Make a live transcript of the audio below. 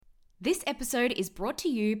This episode is brought to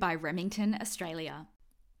you by Remington Australia.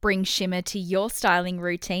 Bring shimmer to your styling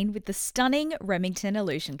routine with the stunning Remington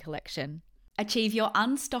Illusion Collection. Achieve your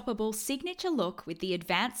unstoppable signature look with the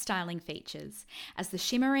advanced styling features as the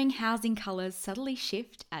shimmering housing colours subtly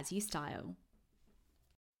shift as you style.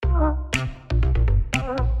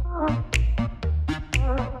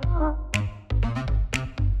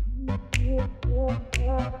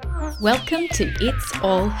 Welcome to It's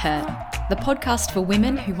All Her, the podcast for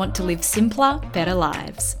women who want to live simpler, better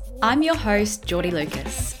lives. I'm your host, Geordie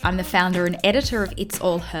Lucas. I'm the founder and editor of It's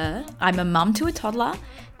All Her. I'm a mum to a toddler,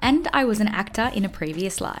 and I was an actor in a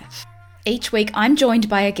previous life. Each week, I'm joined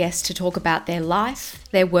by a guest to talk about their life,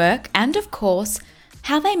 their work, and of course,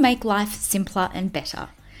 how they make life simpler and better.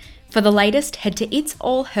 For the latest, head to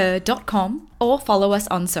itsallher.com or follow us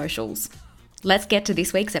on socials. Let's get to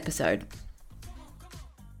this week's episode.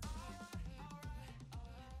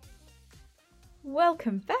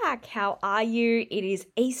 Welcome back. How are you? It is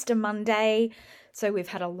Easter Monday. So we've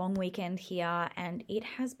had a long weekend here and it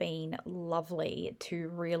has been lovely to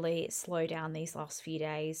really slow down these last few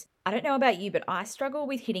days. I don't know about you, but I struggle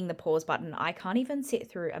with hitting the pause button. I can't even sit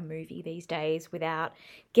through a movie these days without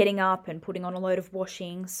getting up and putting on a load of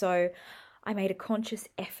washing. So I made a conscious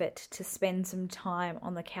effort to spend some time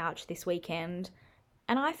on the couch this weekend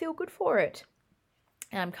and I feel good for it.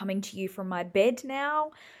 And I'm coming to you from my bed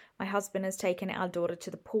now. My husband has taken our daughter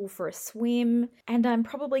to the pool for a swim, and I'm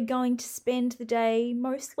probably going to spend the day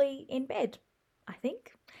mostly in bed, I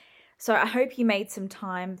think. So I hope you made some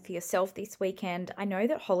time for yourself this weekend. I know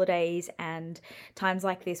that holidays and times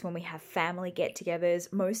like this when we have family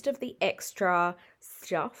get-togethers, most of the extra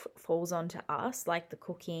stuff falls onto us, like the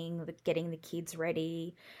cooking, the getting the kids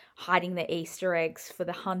ready, hiding the Easter eggs for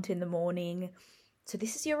the hunt in the morning. So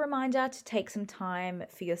this is your reminder to take some time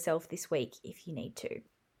for yourself this week if you need to.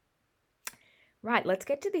 Right, let's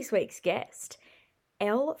get to this week's guest.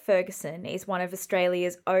 Elle Ferguson is one of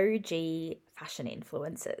Australia's OG fashion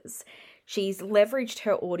influencers. She's leveraged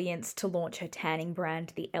her audience to launch her tanning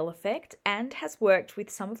brand, The Elle Effect, and has worked with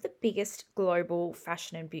some of the biggest global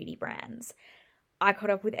fashion and beauty brands. I caught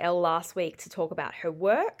up with Elle last week to talk about her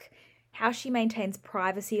work, how she maintains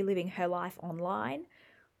privacy living her life online,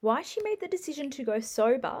 why she made the decision to go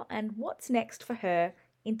sober, and what's next for her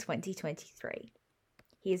in 2023.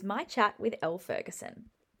 Here's my chat with Elle Ferguson.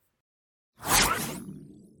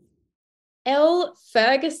 Elle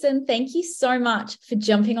Ferguson, thank you so much for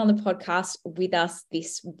jumping on the podcast with us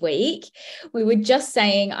this week. We were just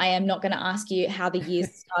saying I am not going to ask you how the year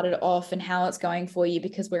started off and how it's going for you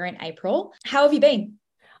because we're in April. How have you been?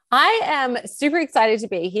 I am super excited to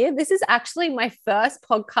be here. This is actually my first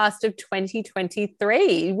podcast of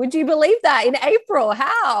 2023. Would you believe that? In April?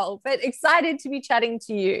 How? But excited to be chatting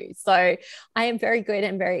to you. So I am very good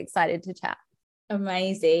and very excited to chat.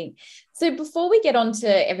 Amazing. So before we get on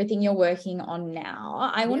to everything you're working on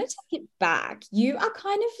now, I want to take it back. You are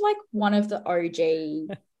kind of like one of the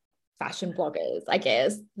OG fashion bloggers, I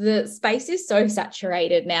guess. The space is so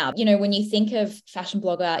saturated now. You know, when you think of fashion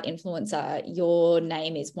blogger, influencer, your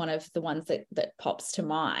name is one of the ones that pops to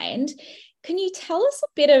mind. Can you tell us a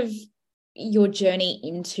bit of your journey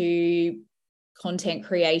into content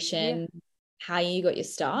creation, how you got your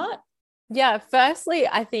start? Yeah, firstly,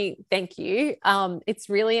 I think, thank you. It's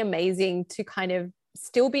really amazing to kind of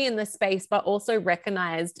still be in the space, but also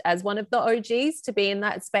recognized as one of the OGs to be in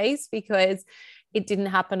that space because it didn't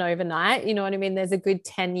happen overnight. You know what I mean? There's a good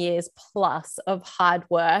 10 years plus of hard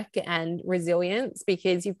work and resilience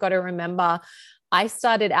because you've got to remember, I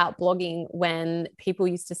started out blogging when people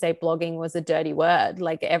used to say blogging was a dirty word.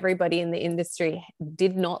 Like everybody in the industry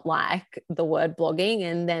did not like the word blogging.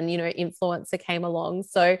 And then, you know, influencer came along.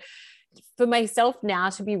 So for myself now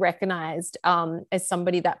to be recognized as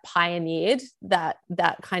somebody that pioneered that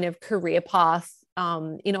kind of career path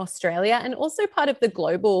in Australia and also part of the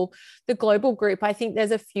global group. I think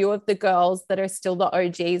there's a few of the girls that are still the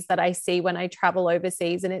OGs that I see when I travel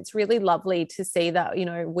overseas. And it's really lovely to see that, you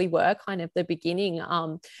know, we were kind of the beginning.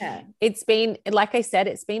 It's been, like I said,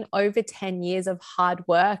 it's been over 10 years of hard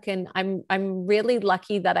work. And I'm really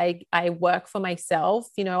lucky that I work for myself.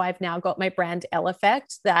 You know, I've now got my brand Elle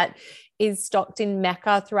Effect that is stocked in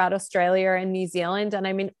Mecca throughout Australia and New Zealand. And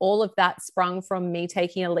I mean, all of that sprung from me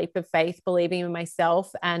taking a leap of faith, believing in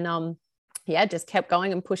myself and just kept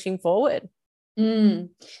going and pushing forward.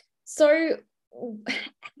 So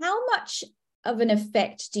how much of an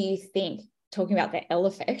effect do you think, talking about the Elle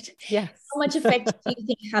effect, how much effect do you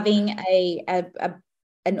think having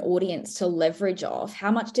an audience to leverage off,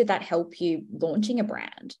 how much did that help you launching a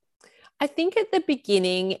brand? I think at the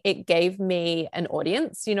beginning it gave me an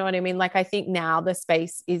audience, you know what I mean? Like I think now the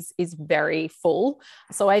space is very full.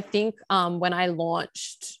 So I think when I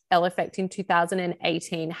launched Elle Effect in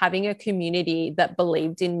 2018, having a community that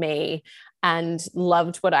believed in me and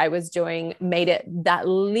loved what I was doing made it that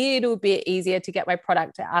little bit easier to get my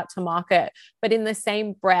product out to market. But in the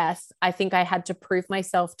same breath, I think I had to prove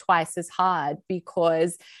myself twice as hard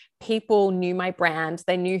because people knew my brand,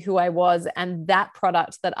 they knew who I was, and that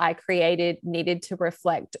product that I created needed to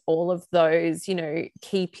reflect all of those, you know,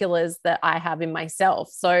 key pillars that I have in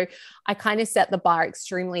myself. So I kind of set the bar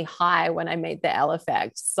extremely high when I made the Elle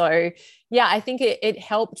Effect. So yeah, I think it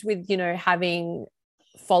helped with, you know, having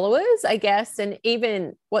followers, I guess. And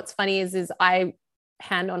even what's funny is I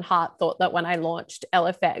hand on heart thought that when I launched Elle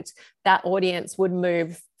Effect, that audience would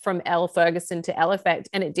move from Elle Ferguson to Elle Effect,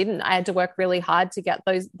 and it didn't. I had to work really hard to get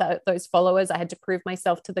those followers. I had to prove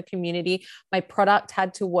myself to the community. My product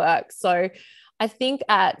had to work. So I think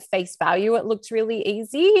at face value, it looked really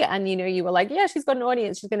easy. And, you know, you were like, yeah, she's got an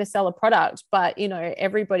audience, she's going to sell a product. But, you know,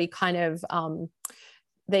 everybody kind of,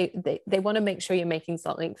 they want to make sure you're making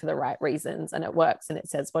something for the right reasons and it works and it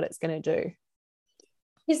says what it's going to do.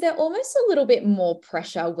 Is there almost a little bit more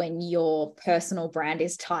pressure when your personal brand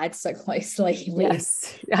is tied so closely with?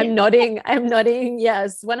 Yes, I'm nodding.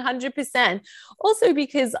 Yes, 100%. Also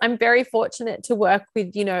because I'm very fortunate to work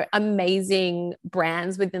with, you know, amazing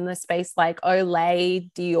brands within the space like Olay,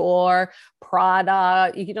 Dior,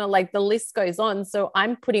 Prada, you know, like the list goes on. So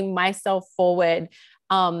I'm putting myself forward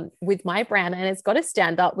with my brand, and it's got to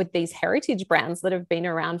stand up with these heritage brands that have been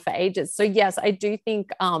around for ages. So yes, I do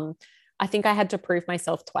think, I think I had to prove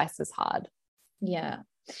myself twice as hard. Yeah.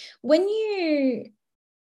 When you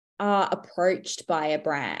are approached by a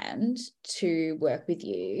brand to work with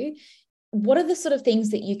you, what are the sort of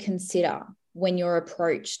things that you consider when you're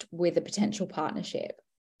approached with a potential partnership?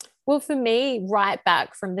 Well, for me, right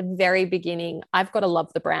back from the very beginning, I've got to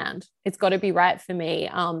love the brand. It's got to be right for me.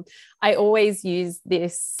 I always use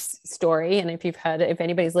this story, and if you've heard it, if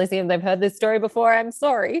anybody's listening and they've heard this story before, I'm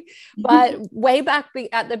sorry. But way back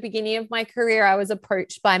at the beginning of my career, I was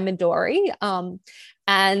approached by Midori,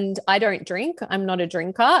 and I don't drink. I'm not a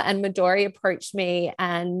drinker. And Midori approached me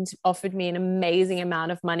and offered me an amazing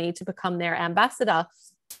amount of money to become their ambassador.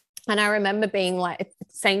 And I remember being like,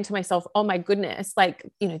 saying to myself, oh my goodness, like,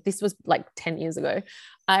 you know, this was like 10 years ago.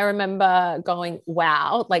 I remember going,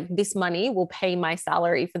 wow, like this money will pay my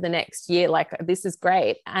salary for the next year. Like, this is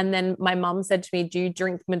great. And then my mum said to me, do you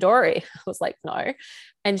drink Midori? I was like, no.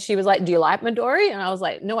 And she was like, do you like Midori? And I was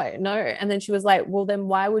like, no. And then she was like, well, then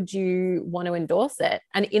why would you want to endorse it?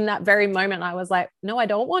 And in that very moment, I was like, no, I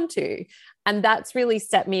don't want to. And that's really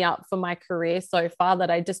set me up for my career so far,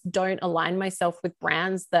 that I just don't align myself with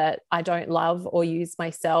brands that I don't love or use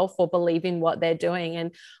myself or believe in what they're doing.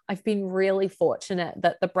 And I've been really fortunate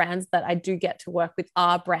that the brands that I do get to work with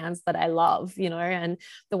are brands that I love, you know, and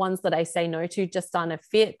the ones that I say no to just aren't a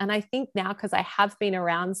fit. And I think now, because I have been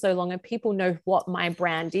around so long and people know what my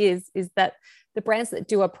brand is that the brands that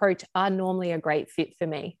do approach are normally a great fit for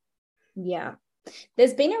me. Yeah.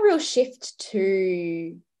 There's been a real shift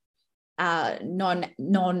to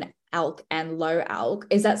non-alc and low alc.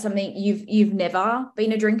 Is that something you've never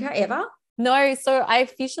been a drinker ever? No. So I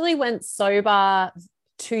officially went sober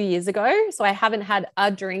 2 years ago. So I haven't had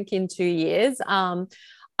a drink in 2 years.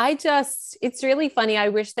 It's really funny. I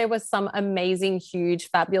wish there was some amazing, huge,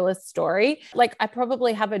 fabulous story. Like I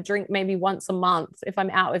probably have a drink maybe once a month if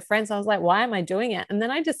I'm out with friends. I was like, why am I doing it? And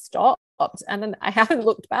then I just stopped and then I haven't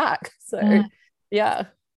looked back. So yeah.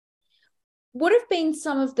 What have been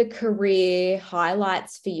some of the career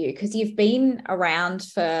highlights for you? Because you've been around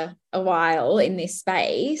for a while in this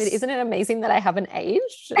space. But isn't it amazing that I haven't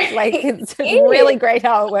aged? Like it's really great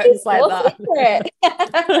how it works like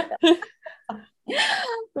that.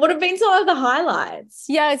 What have been some of the highlights?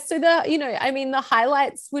 Yeah. So the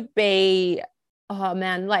highlights would be, oh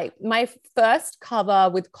man, like my first cover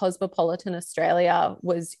with Cosmopolitan Australia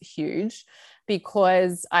was huge,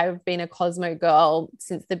 because I've been a Cosmo girl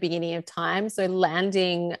since the beginning of time. So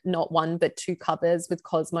landing not one, but 2 covers with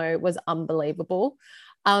Cosmo was unbelievable.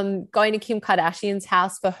 Going to Kim Kardashian's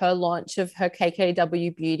house for her launch of her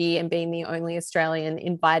KKW Beauty and being the only Australian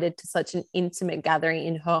invited to such an intimate gathering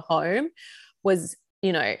in her home was,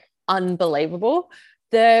 you know, unbelievable.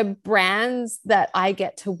 The brands that I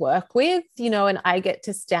get to work with, you know, and I get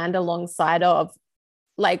to stand alongside of,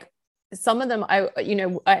 like, some of them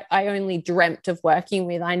I only dreamt of working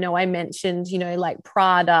with. I know I mentioned, like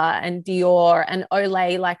Prada and Dior and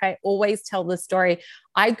Olay. Like I always tell the story.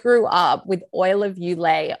 I grew up with oil of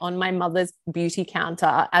Olay on my mother's beauty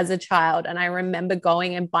counter as a child. And I remember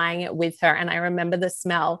going and buying it with her. And I remember the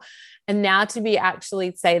smell. And now to be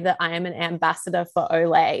actually say that I am an ambassador for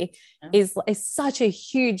Olay is such a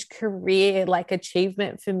huge career, like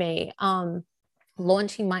achievement for me.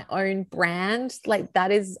 Launching my own brand, like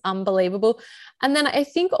that is unbelievable. And then I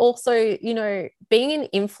think also, being an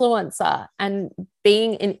influencer and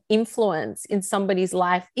being an influence in somebody's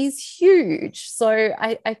life is huge. So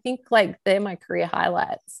I think like they're my career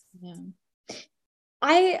highlights. Yeah.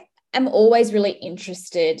 I am always really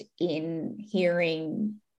interested in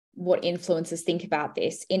hearing what influencers think about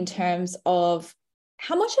this in terms of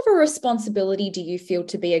how much of a responsibility do you feel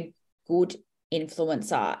to be a good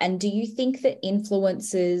influencer? And do you think that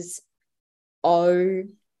influencers owe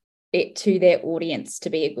it to their audience to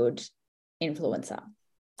be a good influencer?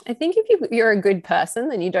 I think if you're a good person,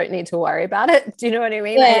 then you don't need to worry about it. Do you know what I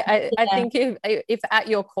mean? Yeah, I think if at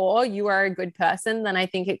your core you are a good person, then I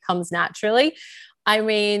think it comes naturally. I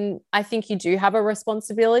mean, I think you do have a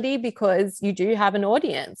responsibility because you do have an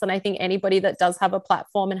audience. And I think anybody that does have a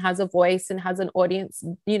platform and has a voice and has an audience,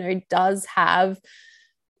 does have,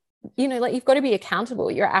 like you've got to be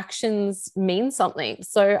accountable. Your actions mean something.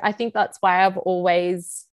 So I think that's why I've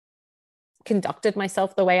always conducted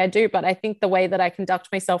myself the way I do. But I think the way that I conduct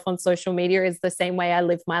myself on social media is the same way I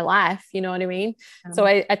live my life. You know what I mean? So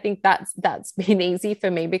I think that's been easy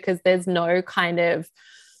for me because there's no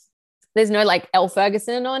like Elle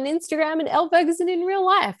Ferguson on Instagram and Elle Ferguson in real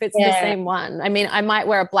life. It's the same one. I mean, I might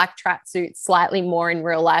wear a black tracksuit slightly more in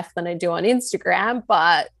real life than I do on Instagram,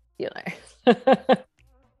 but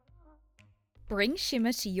Bring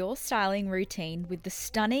shimmer to your styling routine with the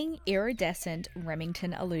stunning iridescent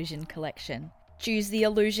Remington Illusion collection. Choose the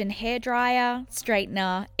Illusion hairdryer,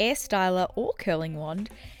 straightener, air styler or curling wand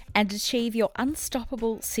and achieve your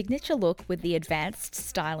unstoppable signature look with the advanced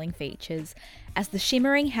styling features as the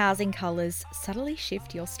shimmering housing colours subtly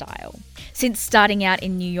shift your style. Since starting out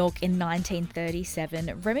in New York in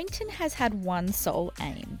 1937, Remington has had one sole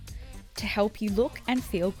aim: to help you look and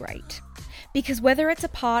feel great. Because whether it's a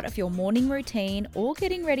part of your morning routine or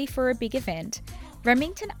getting ready for a big event,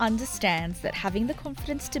 Remington understands that having the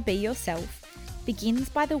confidence to be yourself begins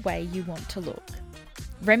by the way you want to look.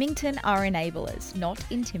 Remington are enablers, not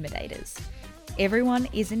intimidators. Everyone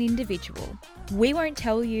is an individual. We won't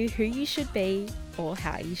tell you who you should be or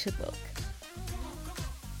how you should look.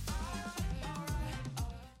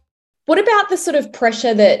 What about the sort of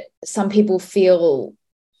pressure that some people feel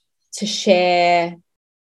to share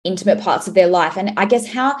intimate parts of their life? And I guess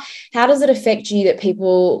how does it affect you that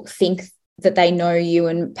people think that they know you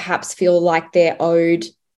and perhaps feel like they're owed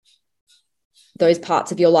those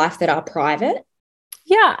parts of your life that are private?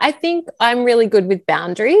 Yeah, I think I'm really good with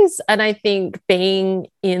boundaries. And I think being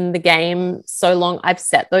in the game so long, I've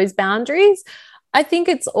set those boundaries. I think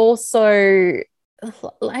it's also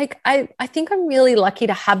like, I think I'm really lucky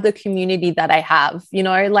to have the community that I have,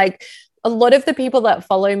 like a lot of the people that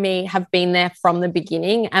follow me have been there from the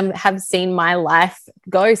beginning and have seen my life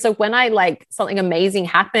go. So when something amazing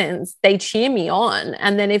happens, they cheer me on.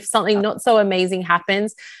 And then if something not so amazing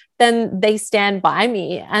happens, then they stand by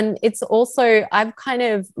me. And it's also, I've kind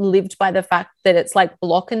of lived by the fact that it's like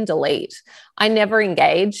block and delete. I never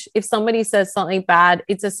engage. If somebody says something bad,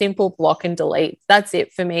 it's a simple block and delete. That's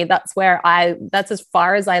it for me. That's as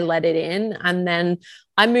far as I let it in. And then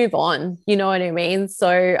I move on, you know what I mean?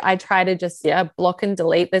 So I try to just, block and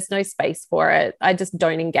delete. There's no space for it. I just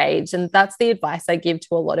don't engage. And that's the advice I give to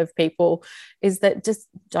a lot of people, is that just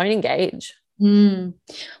don't engage.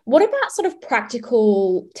 What about sort of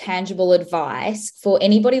practical, tangible advice for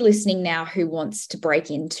anybody listening now who wants to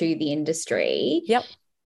break into the industry? Yep.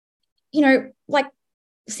 Like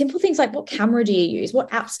simple things like, what camera do you use?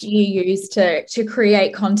 What apps do you use to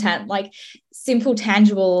create content? Like simple,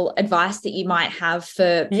 tangible advice that you might have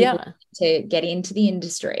for people to get into the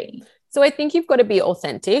industry. So I think you've got to be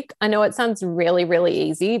authentic. I know it sounds really, really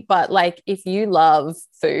easy, but like if you love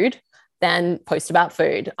food, then post about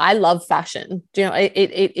food. I love fashion. Do you know,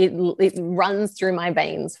 it runs through my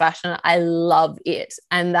veins, fashion. I love it.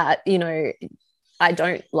 And that, I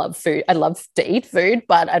don't love food. I love to eat food,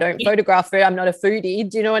 but I don't photograph food. I'm not a foodie.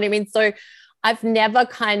 Do you know what I mean? So I've never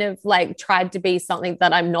kind of tried to be something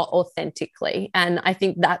that I'm not authentically. And I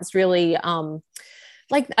think that's really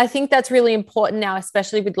like, I think that's really important now,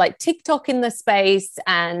 especially with like TikTok in the space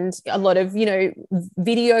and a lot of,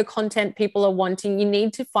 video content people are wanting. You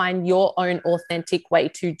need to find your own authentic way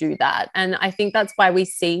to do that. And I think that's why we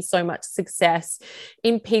see so much success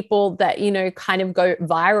in people that, kind of go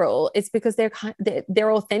viral. It's because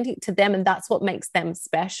they're authentic to them, and that's what makes them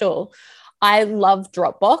special. I love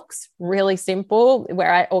Dropbox, really simple,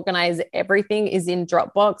 where I organize everything is in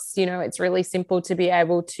Dropbox. It's really simple to be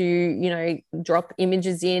able to, drop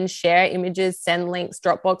images in, share images, send links.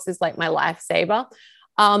 Dropbox is like my lifesaver.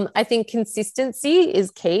 I think consistency is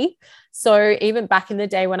key. So even back in the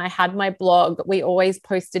day when I had my blog, we always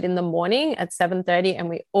posted in the morning at 7:30 and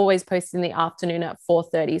we always posted in the afternoon at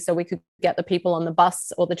 4:30. So we could get the people on the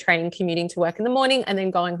bus or the train commuting to work in the morning and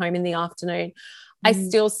then going home in the afternoon. I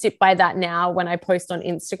still sit by that now when I post on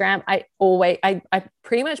Instagram. I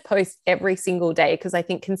pretty much post every single day because I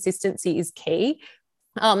think consistency is key.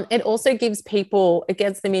 It also gives people, it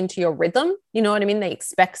gets them into your rhythm. You know what I mean? They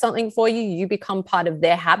expect something for you. You become part of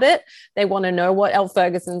their habit. They want to know what Elle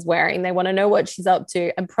Ferguson's wearing. They want to know what she's up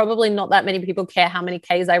to. And probably not that many people care how many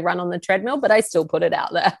Ks I run on the treadmill, but I still put it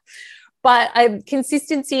out there. But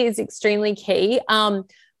consistency is extremely key.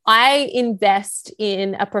 I invest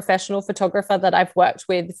in a professional photographer that I've worked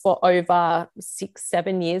with for over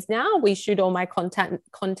 6-7 years now. We shoot all my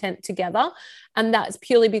content together. And that's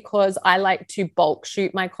purely because I like to bulk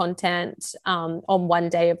shoot my content on one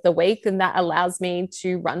day of the week. And that allows me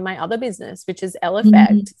to run my other business, which is Elle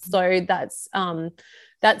Effect. So that's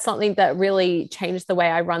something that really changed the way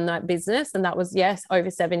I run that business. And that was, yes, over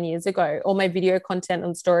 7 years ago. All my video content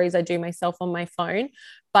and stories I do myself on my phone.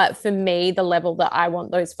 But for me, the level that I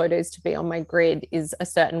want those photos to be on my grid is a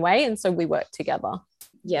certain way. And so we work together.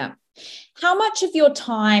 Yeah. How much of your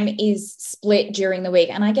time is split during the week?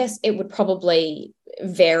 And I guess it would probably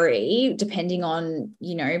vary depending on,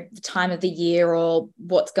 the time of the year or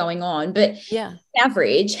what's going on. But yeah, on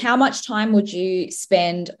average, how much time would you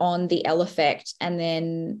spend on the Elle Effect and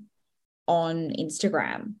then on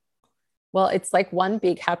Instagram? Well, it's like one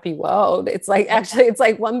big happy world. It's like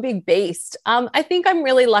one big beast. I think I'm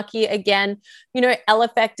really lucky. Again, Elle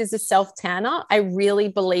Effect is a self tanner. I really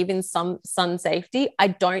believe in some sun safety. I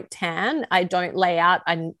don't tan. I don't lay out.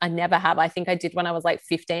 I never have. I think I did when I was like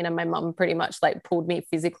 15 and my mum pretty much like pulled me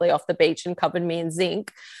physically off the beach and covered me in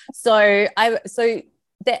zinc. So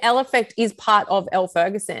the Elle Effect is part of Elle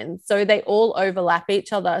Ferguson. So they all overlap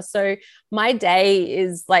each other. So my day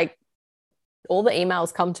is like, all the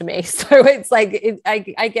emails come to me. So it's like,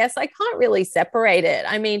 I guess I can't really separate it.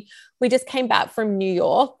 I mean, we just came back from New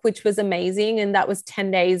York, which was amazing. And that was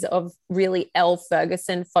 10 days of really Elle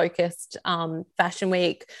Ferguson focused fashion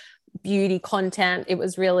week, beauty content. It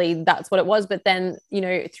was really, that's what it was. But then,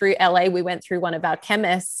 through LA, we went through one of our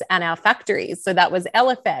chemists and our factories. So that was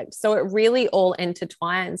Elle Effect. So it really all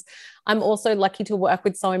intertwines. I'm also lucky to work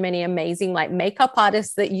with so many amazing like makeup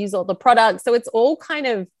artists that use all the products. So it's all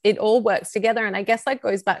it all works together. And I guess that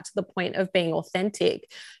goes back to the point of being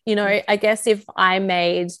authentic. I guess if I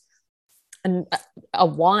made a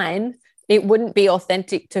wine, it wouldn't be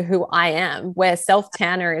authentic to who I am, where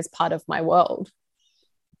self-tanner is part of my world.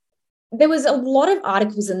 There was a lot of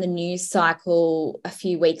articles in the news cycle a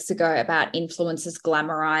few weeks ago about influencers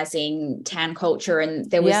glamorizing tan culture,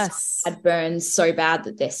 and there was had burns so bad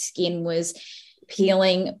that their skin was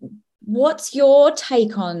peeling. What's your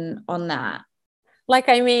take on that? Like,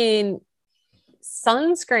 I mean,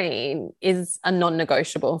 sunscreen is a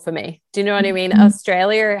non-negotiable for me. Do you know what I mean?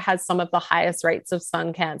 Australia has some of the highest rates of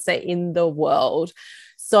sun cancer in the world.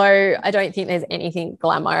 So I don't think there's anything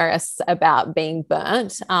glamorous about being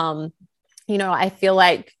burnt. I feel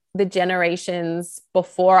like the generations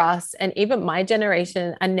before us and even my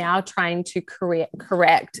generation are now trying to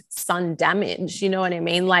correct sun damage. You know what I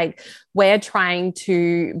mean? Like, we're trying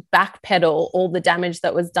to backpedal all the damage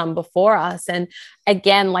that was done before us. And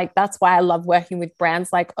again, like, that's why I love working with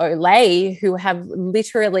brands like Olay, who have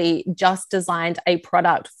literally just designed a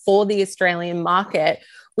product for the Australian market,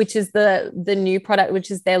 which is the new product, which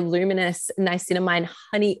is their luminous niacinamide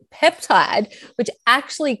honey peptide, which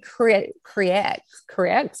actually corrects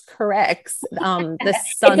the sun.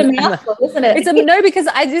 It's a mouthful, isn't it? No, because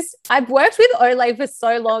I've worked with Olay for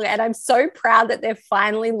so long, and I'm so proud that they've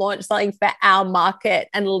finally launched something for our market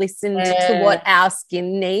and listened to what our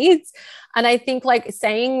skin needs. And I think, like,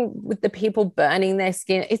 saying with the people burning their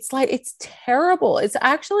skin, it's like, it's terrible. It's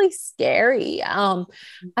actually scary. And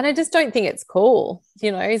I just don't think it's cool,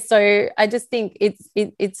 so I just think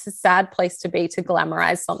it's a sad place to be, to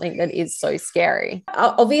glamorize something that is so scary.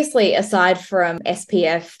 Obviously, aside from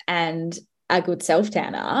SPF and a good self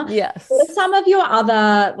tanner. Yes. What are some of your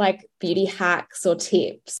other like beauty hacks or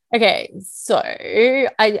tips? Okay, so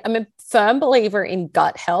I'm a firm believer in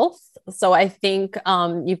gut health. So I think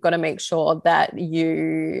you've got to make sure that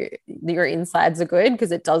your insides are good,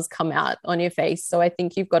 because it does come out on your face. So I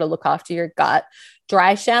think you've got to look after your gut.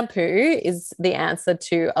 Dry shampoo is the answer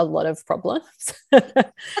to a lot of problems.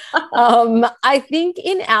 I think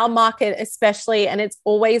in our market, especially, and it's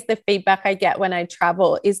always the feedback I get when I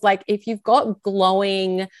travel, is like if you've got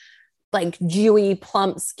glowing, like dewy,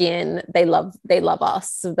 plump skin, they love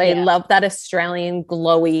us. They love that Australian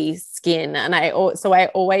glowy skin. And I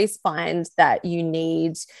always find that you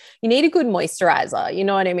need a good moisturizer, you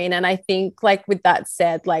know what I mean? And I think, like, with that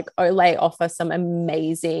said, like Olay offer some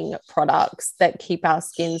amazing products that keep our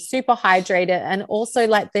skin super hydrated, and also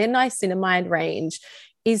like their niacinamide range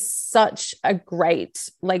is such a great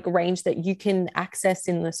like range that you can access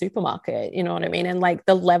in the supermarket, you know what I mean? And like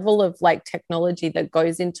the level of like technology that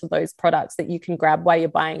goes into those products that you can grab while you're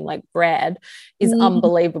buying like bread is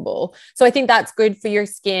unbelievable. So I think that's good for your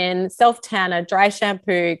skin. Self tanner, dry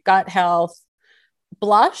shampoo, gut health.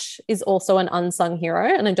 Blush is also an unsung hero,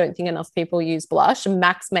 and I don't think enough people use blush.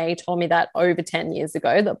 Max May told me that over 10 years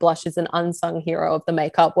ago, that blush is an unsung hero of the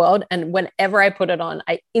makeup world. And whenever I put it on,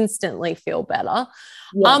 I instantly feel better.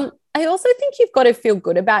 Yeah. I also think you've got to feel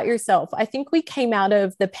good about yourself. I think we came out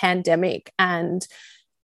of the pandemic, and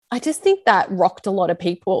I just think that rocked a lot of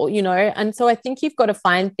people, you know? And so I think you've got to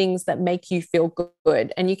find things that make you feel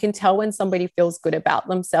good. And you can tell when somebody feels good about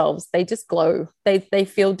themselves, they just glow. They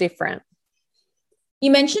feel different. You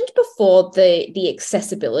mentioned before the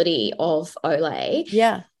accessibility of Olay.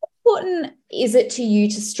 Yeah. How important is it to you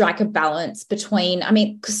to strike a balance between, I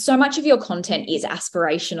mean, because so much of your content is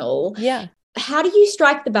aspirational. Yeah. How do you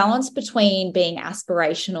strike the balance between being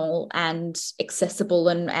aspirational and accessible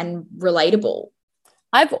and relatable?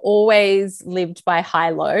 I've always lived by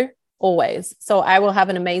high-low, always. So I will have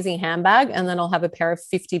an amazing handbag, and then I'll have a pair of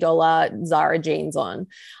 $50 Zara jeans on.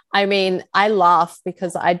 I mean, I laugh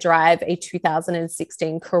because I drive a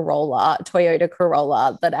 2016 Toyota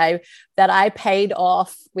Corolla that I paid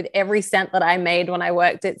off with every cent that I made when I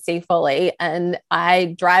worked at C Foley, and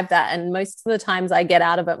I drive that, and most of the times I get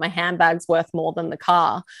out of it, my handbag's worth more than the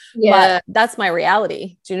car. Yeah. But that's my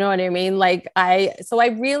reality. Do you know what I mean? Like I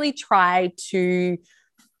really try to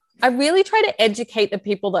educate the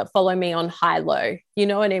people that follow me on high-low. You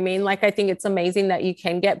know what I mean? Like, I think it's amazing that you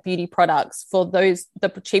can get beauty products for the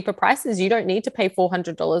cheaper prices. You don't need to pay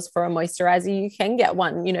 $400 for a moisturizer. You can get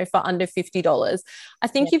one, you know, for under $50. I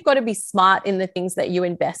think you've got to be smart in the things that you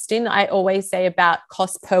invest in. I always say about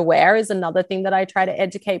cost per wear is another thing that I try to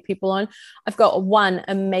educate people on. I've got one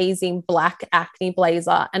amazing black acne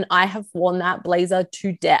blazer, and I have worn that blazer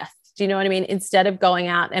to death. Do you know what I mean? Instead of going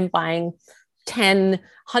out and buying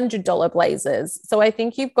 $100 blazers. So I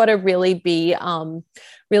think you've got to really be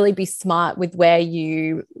smart with where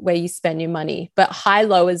you spend your money. But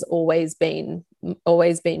high-low has always been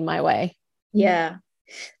my way. Yeah.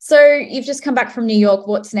 So you've just come back from New York.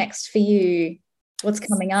 What's next for you? What's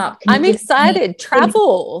coming up? I'm excited.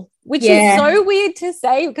 Travel, which is so weird to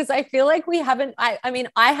say, because I feel like we haven't, I mean,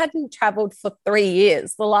 I hadn't traveled for 3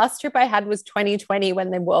 years. The last trip I had was 2020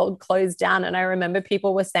 when the world closed down. And I remember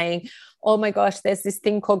people were saying, oh my gosh, there's this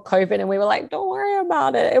thing called COVID. And we were like, don't worry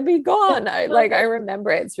about it. It'll be gone. I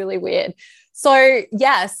remember it. It's really weird. So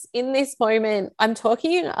yes, in this moment, I'm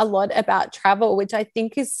talking a lot about travel, which I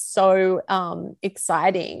think is so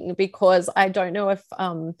exciting, because I don't know if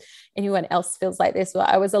anyone else feels like this, but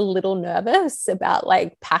I was a little nervous about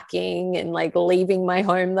like packing and like leaving my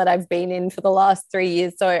home that I've been in for the last 3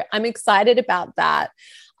 years. So I'm excited about that.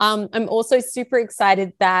 I'm also super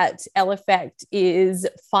excited that Elle Effect is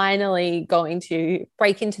finally going to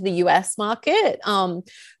break into the US market,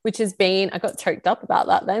 which has been, I got choked up about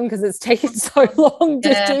that then because it's taken so long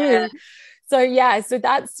to do. So yeah, so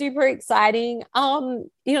that's super exciting. You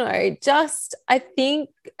know, just, I think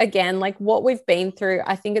again, like what we've been through,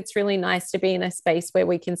 I think it's really nice to be in a space where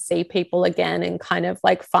we can see people again and kind of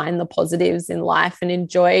like find the positives in life and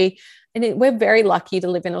enjoy. And we're very lucky to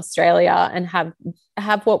live in Australia and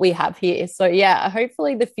have what we have here. So yeah,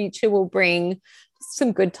 hopefully the future will bring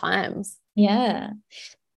some good times. Yeah.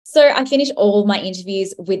 So I finish all my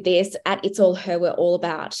interviews with this. At It's All Her, we're all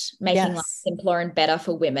about making life simpler and better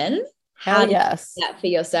for women. How do you do that for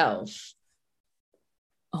yourself?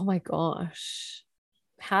 Oh my gosh.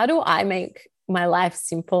 How do I make my life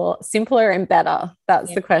simpler and better?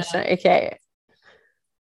 That's the question. Okay.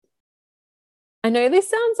 I know this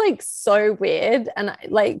sounds like so weird and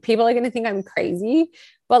like people are going to think I'm crazy,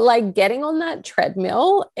 but like getting on that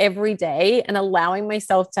treadmill every day and allowing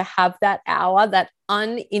myself to have that hour, that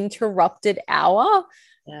uninterrupted hour,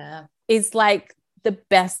 is like the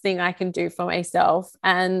best thing I can do for myself.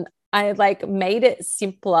 And I like made it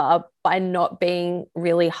simpler by not being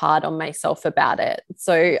really hard on myself about it.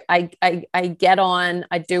 So I get on,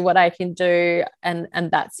 I do what I can do, and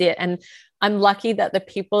that's it. And I'm lucky that the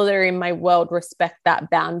people that are in my world respect that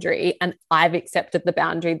boundary. And I've accepted the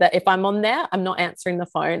boundary that if I'm on there, I'm not answering the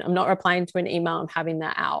phone. I'm not replying to an email. I'm having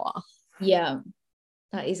that hour. Yeah,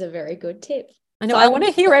 that is a very good tip. I know. So I want to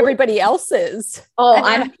hear everybody else's. Oh,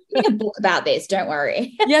 I'm reading a book about this. Don't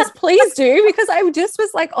worry. Yes, please do. Because I just was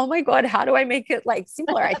like, oh my God, how do I make it like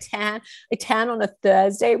simpler? I tan on a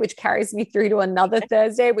Thursday, which carries me through to another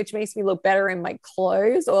Thursday, which makes me look better in my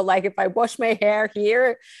clothes. Or like if I wash my hair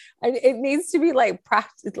here, it needs to be like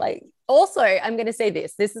practice. Like also, I'm going to say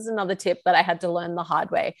this. This is another tip that I had to learn the hard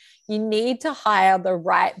way. You need to hire the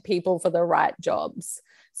right people for the right jobs.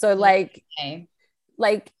 So like,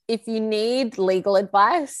 like if you need legal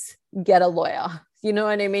advice, get a lawyer. You know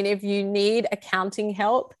what I mean? If you need accounting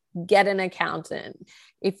help, get an accountant.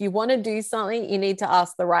 If you want to do something, you need to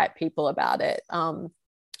ask the right people about it.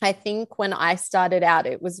 I think when I started out,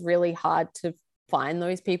 it was really hard to find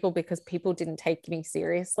those people because people didn't take me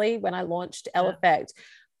seriously. When I launched Elle Effect,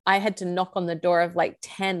 I had to knock on the door of like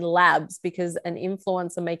 10 labs because an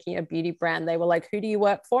influencer making a beauty brand, they were like, who do you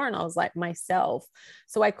work for? And I was like, myself.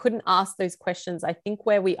 So I couldn't ask those questions. I think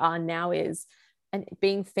where we are now is, and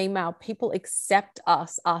being female, people accept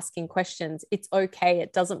us asking questions. It's okay.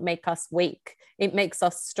 It doesn't make us weak. It makes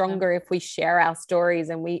us stronger if we share our stories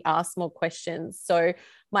and we ask more questions. So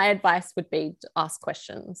my advice would be to ask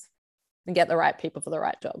questions and get the right people for the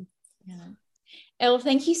right job. Yeah. Elle,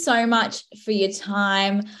 thank you so much for your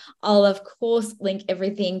time. I'll, of course, link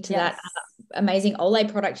everything to that amazing Olay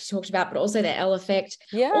product you talked about, but also the Elle Effect.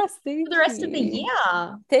 Yes, thank for the rest of the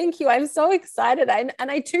year. Thank you. I'm so excited. And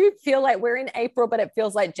I too feel like we're in April, but it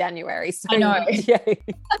feels like January. So I know. Yay.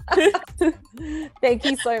 Thank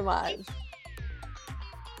you so much.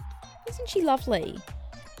 Isn't she lovely?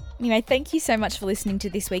 Anyway, thank you so much for listening to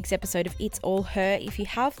this week's episode of It's All Her. If you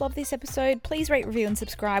have loved this episode, please rate, review, and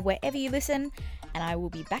subscribe wherever you listen, and I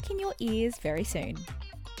will be back in your ears very soon.